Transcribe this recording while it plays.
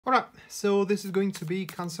So this is going to be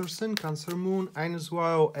Cancer Sun, Cancer Moon, and as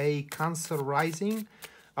well a Cancer Rising.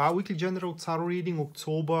 Weekly General Tarot reading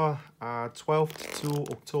October 12th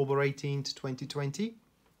to October 18th, 2020.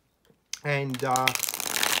 And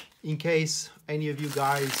in case any of you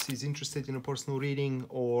guys is interested in a personal reading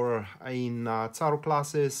or in tarot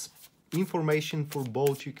classes, information for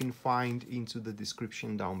both you can find into the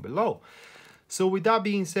description down below. So with that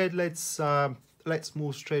being said, let's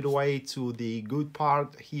move straight away to the good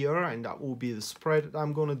part here, and that will be the spread.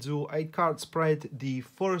 I'm going to do 8-card spread. The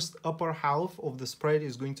first upper half of the spread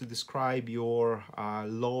is going to describe your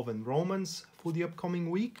love and romance for the upcoming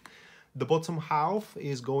week. The bottom half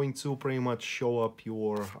is going to pretty much show up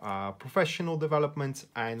your professional development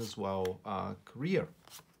and as well career.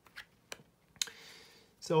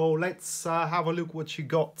 So let's have a look what you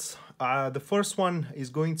got. The first one is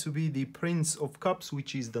going to be the Prince of Cups,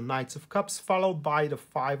 which is the Knight of Cups, followed by the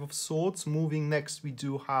Five of Swords. Moving next, we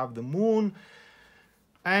do have the Moon,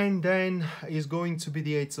 and then is going to be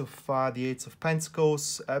the Eight of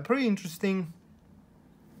Pentacles. Pretty interesting.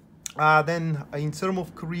 Then in terms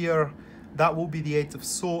of career, that will be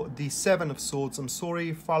the Seven of Swords. I'm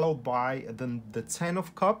sorry, followed by the Ten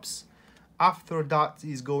of Cups. After that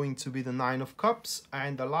is going to be the Nine of Cups,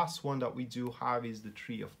 and the last one that we do have is the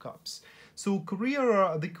Three of Cups. So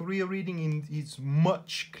the career reading is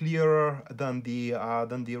much clearer than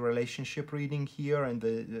the relationship reading here, and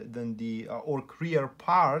or career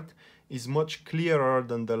part is much clearer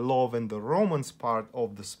than the love and the romance part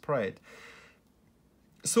of the spread.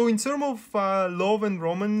 So in terms of love and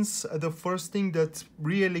romance, the first thing that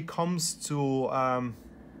really comes to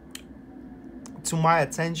my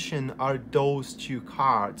attention are those two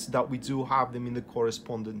cards that we do have them in the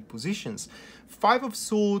correspondent positions. Five of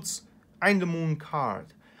Swords and the Moon card.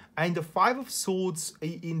 And the Five of Swords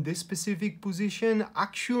in this specific position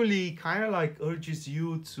actually kind of like urges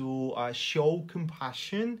you to show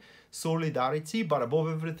compassion, solidarity, but above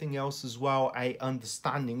everything else as well, a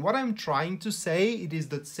understanding. What I'm trying to say, it is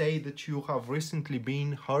that say that you have recently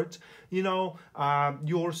been hurt, you know,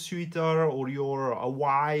 your sweeter or your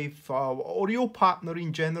wife or your partner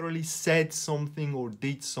in generally said something or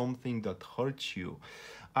did something that hurt you.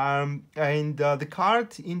 The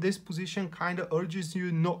card in this position kind of urges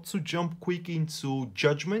you not to jump quick into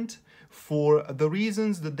judgment for the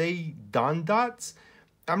reasons that they done that.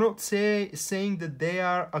 I'm not saying that they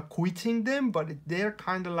are acquitting them, but they're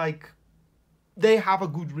kind of like, they have a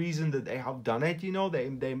good reason that they have done it. You know, they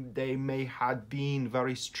may have been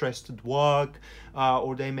very stressed at work,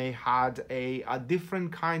 or they may had a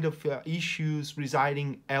different kind of issues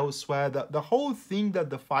residing elsewhere. The whole thing that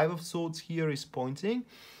the Five of Swords here is pointing,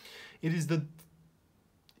 it is that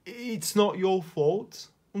it's not your fault.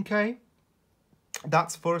 Okay,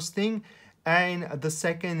 that's first thing. And the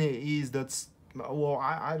second is that, well,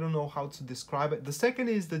 I don't know how to describe it. The second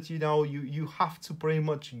is that, you know, you have to pretty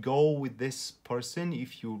much go with this person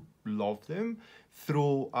if you love them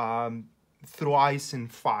through ice and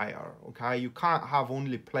fire. Okay, you can't have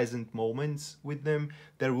only pleasant moments with them.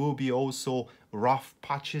 There will be also rough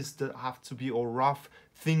patches that have to be, or rough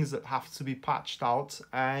things that have to be patched out,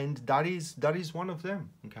 and that is one of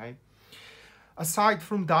them. Okay. Aside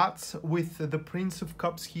from that, with the Prince of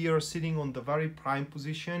Cups here sitting on the very prime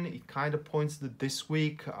position, it kind of points that this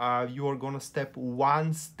week you are going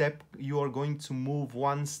to you are going to move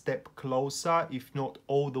one step closer, if not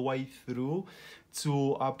all the way through,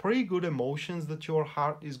 to pretty good emotions that your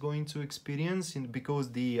heart is going to experience.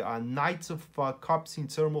 Because the Knight of Cups in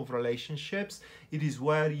terms of relationships, it is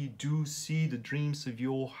where you do see the dreams of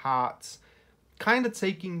your heart kind of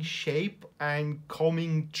taking shape and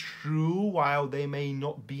coming true, while they may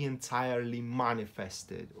not be entirely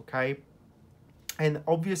manifested. Okay, and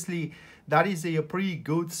obviously that is a pretty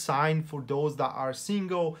good sign for those that are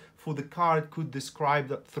single. For the card could describe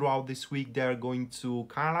that throughout this week they're going to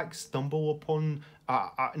kind of like stumble upon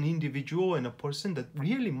an individual and a person that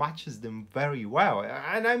really matches them very well.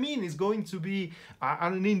 And I mean, it's going to be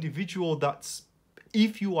an individual that's,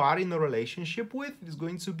 if you are in a relationship with, is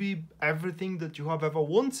going to be everything that you have ever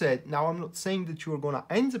wanted. Now, I'm not saying that you're going to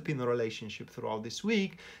end up in a relationship throughout this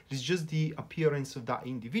week. It's just the appearance of that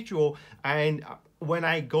individual. And when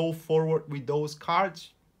I go forward with those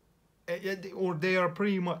cards, or they are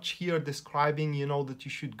pretty much here describing, you know, that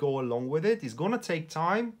you should go along with it. It's gonna take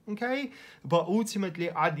time, okay, but ultimately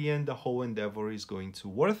at the end the whole endeavor is going to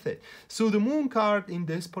worth it. So the Moon card in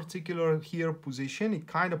this particular here position, it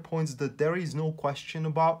kind of points that there is no question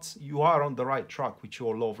about, you are on the right track with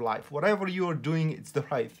your love life. Whatever you are doing, it's the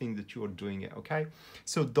right thing that you are doing it. Okay,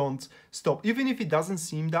 so don't stop, even if it doesn't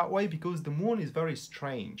seem that way, because the Moon is very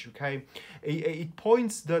strange. Okay, it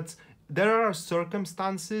points that there are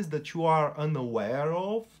circumstances that you are unaware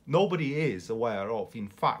of. Nobody is aware of, in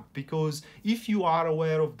fact, because if you are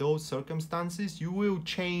aware of those circumstances, you will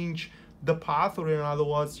change the path, or in other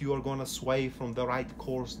words, you are going to sway from the right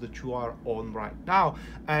course that you are on right now.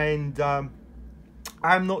 And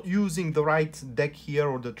I'm not using the right deck here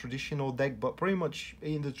or the traditional deck, but pretty much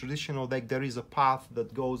in the traditional deck there is a path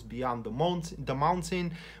that goes beyond the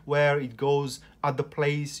mountain where it goes at the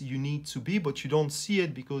place you need to be, but you don't see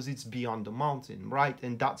it because it's beyond the mountain, right?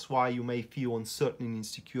 And that's why you may feel uncertain and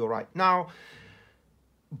insecure right now,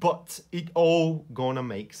 but it all gonna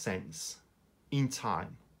make sense in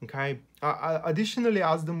time, okay? Additionally,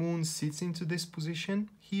 as the moon sits into this position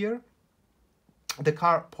here, the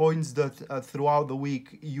card points that throughout the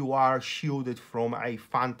week you are shielded from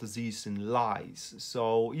fantasies and lies.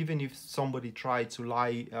 So even if somebody try to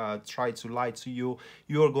lie to you,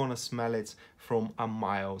 you're gonna smell it from a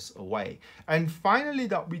miles away. And finally,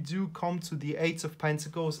 that we do come to the Eight of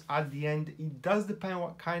Pentacles at the end. It does depend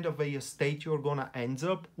what kind of a state you're gonna end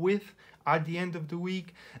up with at the end of the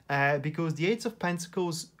week, because the Eight of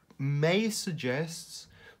Pentacles may suggest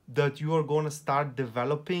that you are going to start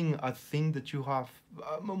developing a thing that you have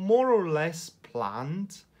more or less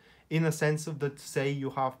planned, in a sense of that, say you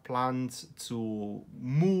have planned to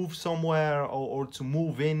move somewhere, or to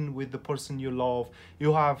move in with the person you love.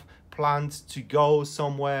 You have planned to go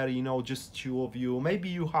somewhere, you know, just two of you. Maybe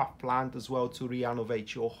you have planned as well to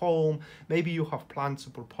renovate your home. Maybe you have planned to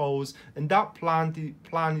propose, and that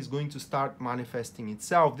plan is going to start manifesting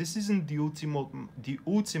itself. This isn't the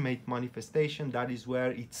ultimate manifestation. That is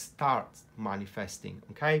where it starts manifesting,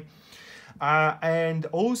 okay? And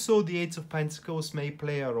also the Eight of Pentacles may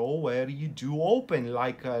play a role where you do open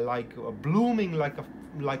blooming like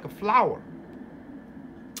a flower.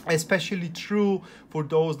 Especially true for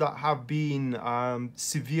those that have been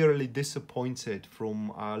severely disappointed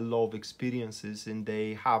from love experiences, and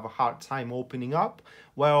they have a hard time opening up.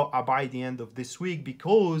 Well, by the end of this week,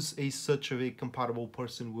 because such a compatible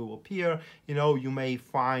person will appear, you know, you may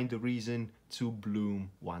find a reason to bloom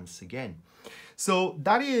once again. So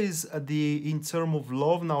that is in term of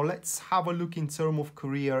love. Now let's have a look in term of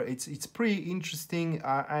career. It's pretty interesting,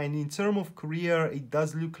 and in term of career, it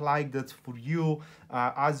does look like that for you,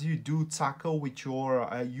 as you do tackle with your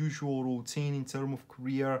usual routine in term of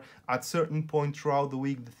career, at certain point throughout the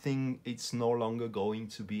week, the thing, it's no longer going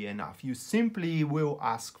to be enough. You simply will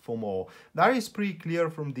ask for more. That is pretty clear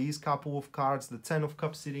from these couple of cards. The Ten of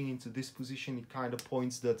Cups sitting into this position, it kind of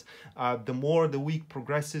points that the more the week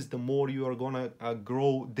progresses, the more you are gonna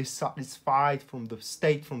grow dissatisfied from the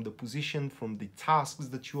state, from the position, from the tasks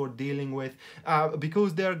that you are dealing with,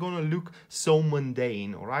 because they're gonna look so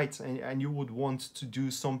mundane, all right? And you would want to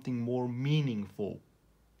do something more meaningful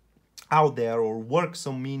out there, or work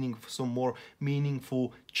some more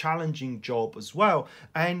meaningful, challenging job as well.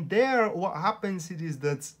 And there, what happens is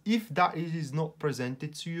that if that is not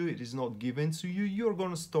presented to you, it is not given to you, you're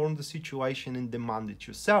going to storm the situation and demand it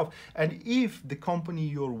yourself. And if the company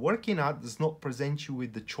you're working at does not present you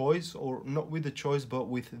with the choice, or not with the choice, but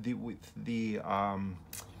with the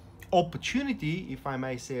opportunity, if I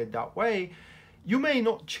may say it that way, you may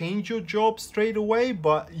not change your job straight away,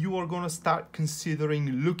 but you are going to start considering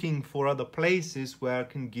looking for other places where it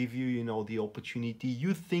can give you, you know, the opportunity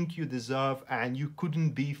you think you deserve, and you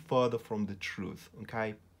couldn't be further from the truth,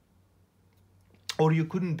 okay? Or you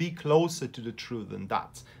couldn't be closer to the truth than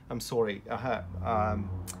that. I'm sorry,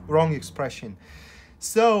 wrong expression.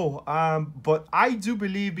 So, but I do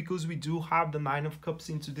believe, because we do have the Nine of Cups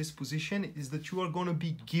into this position, is that you are going to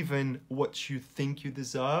be given what you think you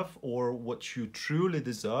deserve, or what you truly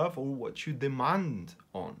deserve, or what you demand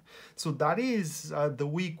on. So that is the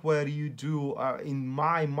week where you do, in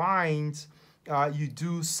my mind, you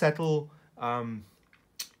do settle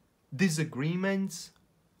disagreements,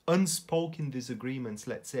 unspoken disagreements,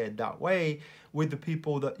 let's say it that way, with the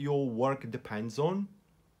people that your work depends on.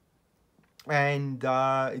 And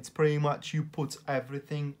it's pretty much you put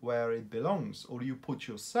everything where it belongs, or you put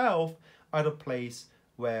yourself at a place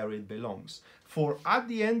where it belongs. For at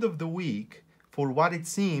the end of the week, for what it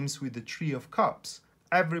seems with the Three of Cups,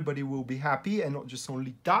 everybody will be happy, and not just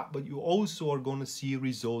only that, but you also are going to see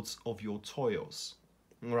results of your toils,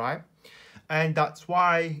 right? And that's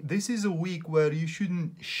why this is a week where you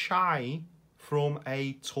shouldn't shy from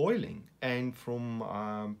toiling, and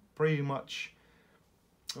from pretty much,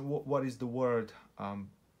 what is the word,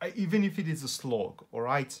 even if it is a slog, all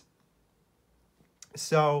right?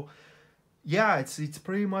 So yeah, it's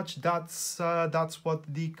pretty much that's what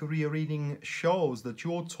the career reading shows, that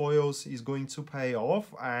your toils is going to pay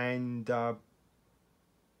off, and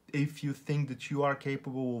if you think that you are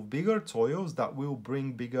capable of bigger toils that will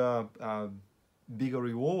bring bigger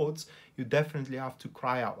rewards, you definitely have to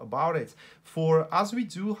cry out about it. For as we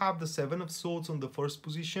do have the Seven of Swords on the first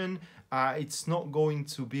position, it's not going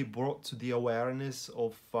to be brought to the awareness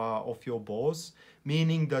of your boss,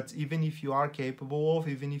 meaning that even if you are capable of,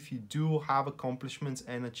 even if you do have accomplishments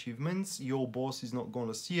and achievements, your boss is not going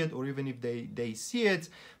to see it, or even if they see it,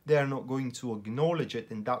 they're not going to acknowledge it.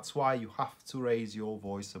 And that's why you have to raise your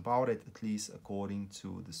voice about it, at least according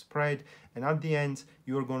to the spread. And at the end,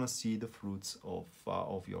 you're going to see the fruits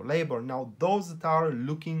of your labor. Now, those that are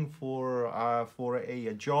looking for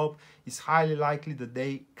a job, it's highly likely that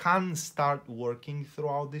they can start working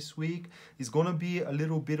throughout this week. It's going to be a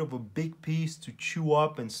little bit of a big piece to chew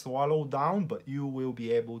up and swallow down, but you will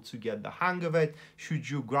be able to get the hang of it should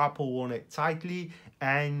you grapple on it tightly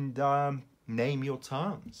and name your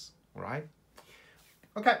terms, right?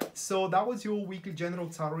 Okay, so that was your weekly general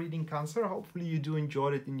tarot reading, Cancer. Hopefully you do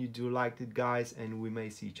enjoy it and you do like it, guys, and we may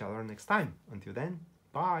see each other next time. Until then,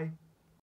 bye.